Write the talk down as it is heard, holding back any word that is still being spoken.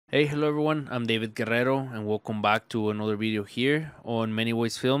Hey, hello everyone, I'm David Guerrero and welcome back to another video here on Many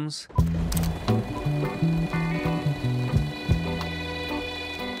Ways Films.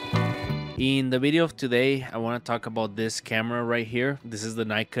 In the video of today, I want to talk about this camera right here. This is the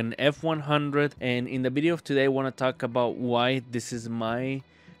Nikon F100, and in the video of today, I want to talk about why this is my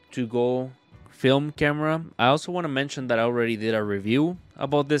to-go film camera. I also want to mention that I already did a review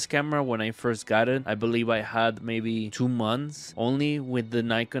about this camera when I first got it. I believe I had maybe 2 months only with the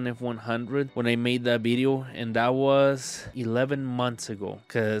Nikon F100 when I made that video, and that was 11 months ago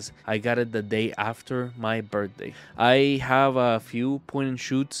because I got it the day after my birthday. I have a few point and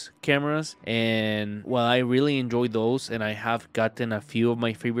shoots cameras, and while I really enjoy those and I have gotten a few of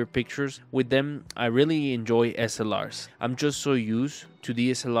my favorite pictures with them, I really enjoy SLRs. I'm just so used to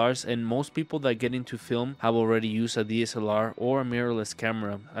DSLRs, and most people that get into film have already used a DSLR or a mirrorless camera.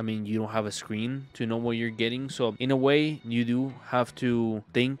 I mean, you don't have a screen to know what you're getting, so in a way you do have to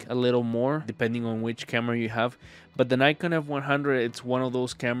think a little more depending on which camera you have. But the Nikon F100, it's one of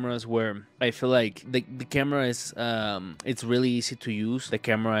those cameras where I feel like the camera is it's really easy to use. The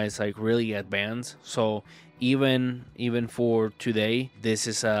camera is like really advanced, so even for today, this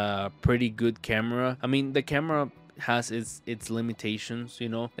is a pretty good camera. I mean, the camera has its limitations.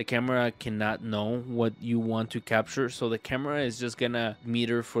 The camera cannot know what you want to capture, so the camera is just gonna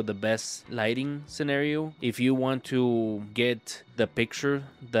meter for the best lighting scenario. If you want to get the picture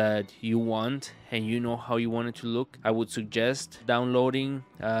that you want and you know how you want it to look, I would suggest downloading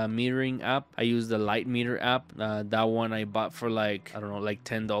a metering app. I use the Light Meter app. That one I bought for like, I don't know, like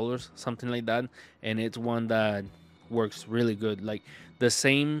 $10, something like that, and it's one that works really good. Like the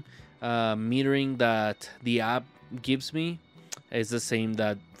same metering that the app gives me is the same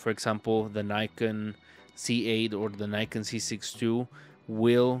that, for example, the Nikon C8 or the Nikon C6 II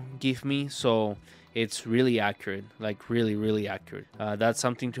will give me. So it's really accurate, like really accurate. That's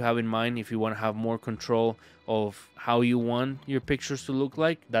something to have in mind if you want to have more control of how you want your pictures to look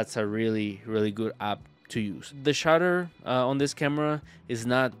like. That's a really good app to use. The shutter on this camera is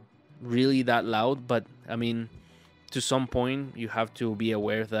not really that loud, but I mean, to some point you have to be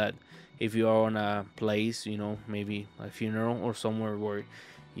aware that if you are on a place, maybe a funeral or somewhere where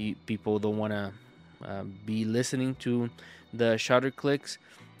people don't want to be listening to the shutter clicks,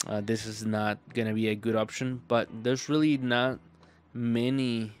 this is not going to be a good option. But there's really not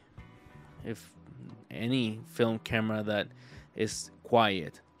many, if any, film camera that is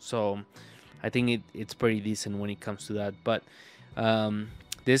quiet. So I think it's pretty decent when it comes to that. But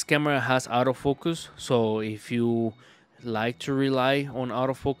this camera has autofocus, so if you like to rely on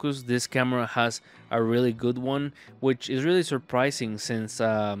autofocus, this camera has a really good one, which is really surprising since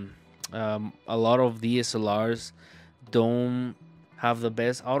a lot of DSLRs don't have the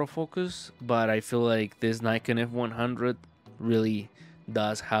best autofocus, but I feel like this Nikon F100 really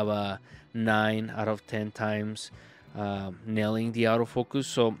does have a 9 out of 10 times nailing the autofocus.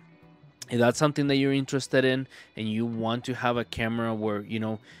 So if that's something that you're interested in and you want to have a camera where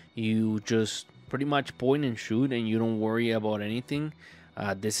you just pretty much point and shoot and you don't worry about anything,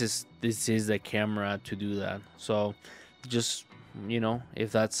 this is the camera to do that. So just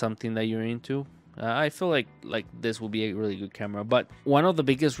if that's something that you're into, I feel like this will be a really good camera. But one of the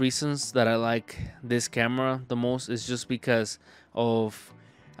biggest reasons that I like this camera the most is just because of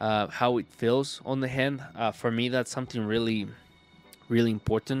how it feels on the hand. For me, that's something really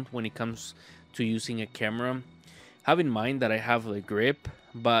important when it comes to using a camera. Have in mind that I have a grip,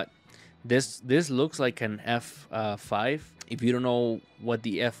 but this looks like an F5. If you don't know what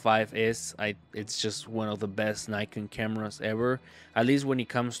the F5 is, it's just one of the best Nikon cameras ever, at least when it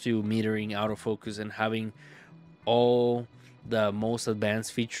comes to metering, autofocus, and having all the most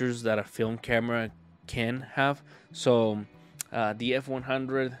advanced features that a film camera can have. So the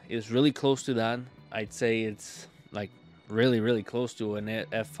F100 is really close to that. I'd say it's like really close to an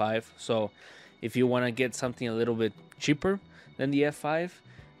F5. So if you want to get something a little bit cheaper than the F5,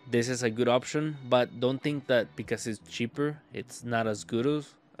 this is a good option. But don't think that because it's cheaper it's not as good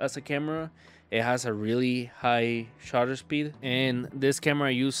as a camera. It has a really high shutter speed, and this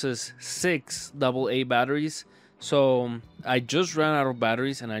camera uses 6 AA batteries. So I just ran out of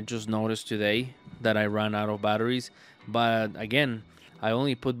batteries, and I just noticed today that I ran out of batteries. But again, I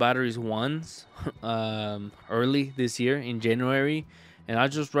only put batteries once early this year in January, and I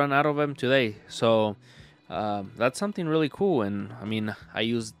just ran out of them today. So that's something really cool. And I mean, I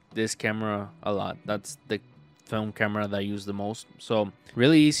use this camera a lot. That's the film camera that I use the most. So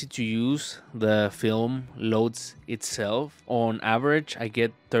really easy to use. The film loads itself. On average, I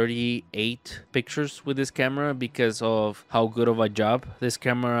get 38 pictures with this camera because of how good of a job this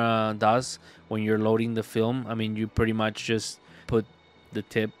camera does when you're loading the film. I mean, you pretty much just put the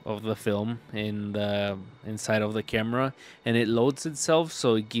tip of the film in the inside of the camera, and it loads itself,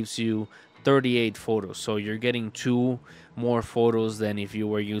 so it gives you 38 photos. So you're getting 2 more photos than if you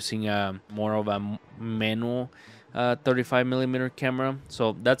were using a more of a manual 35 millimeter camera.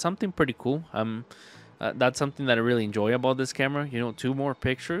 So that's something pretty cool. That's something that I really enjoy about this camera. 2 more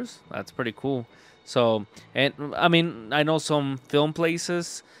pictures. That's pretty cool. So, and I mean, I know some film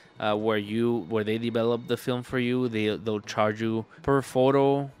places where they develop the film for you. They'll charge you per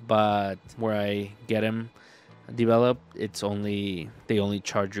photo, but where I get them developed, they only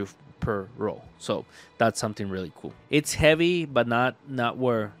charge you per roll. So that's something really cool. It's heavy, but not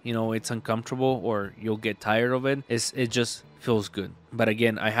where it's uncomfortable or you'll get tired of it. It just feels good. But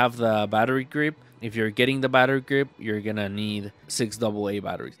again, I have the battery grip. If you're getting the battery grip, you're gonna need 6 AA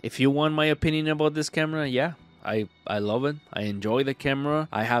batteries. If you want my opinion about this camera, yeah, I love it. I enjoy the camera.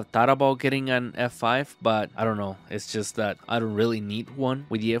 I have thought about getting an F5, but I don't know. It's just that I don't really need one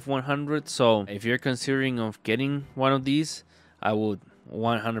with the F100. So if you're considering of getting one of these, I would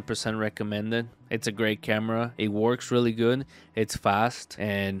 100% recommend it. It's a great camera. It works really good. It's fast,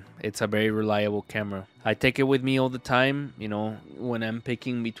 and it's a very reliable camera. I take it with me all the time. When I'm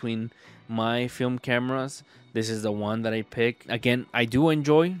picking between my film cameras, this is the one that I pick. Again, I do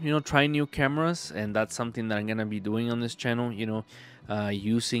enjoy trying new cameras, and that's something that I'm gonna be doing on this channel.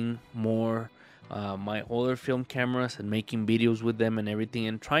 Using more my older film cameras and making videos with them and everything,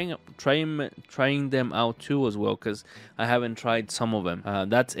 and trying them out too as well, because I haven't tried some of them.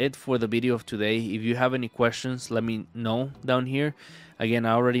 That's it for the video of today. If you have any questions, let me know down here. Again,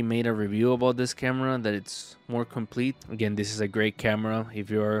 I already made a review about this camera that it's more complete. Again, this is a great camera. If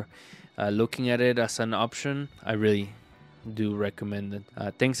you're looking at it as an option, I really do recommend it.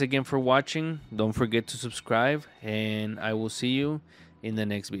 Thanks again for watching. Don't forget to subscribe, and I will see you in the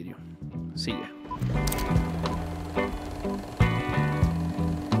next video. See ya.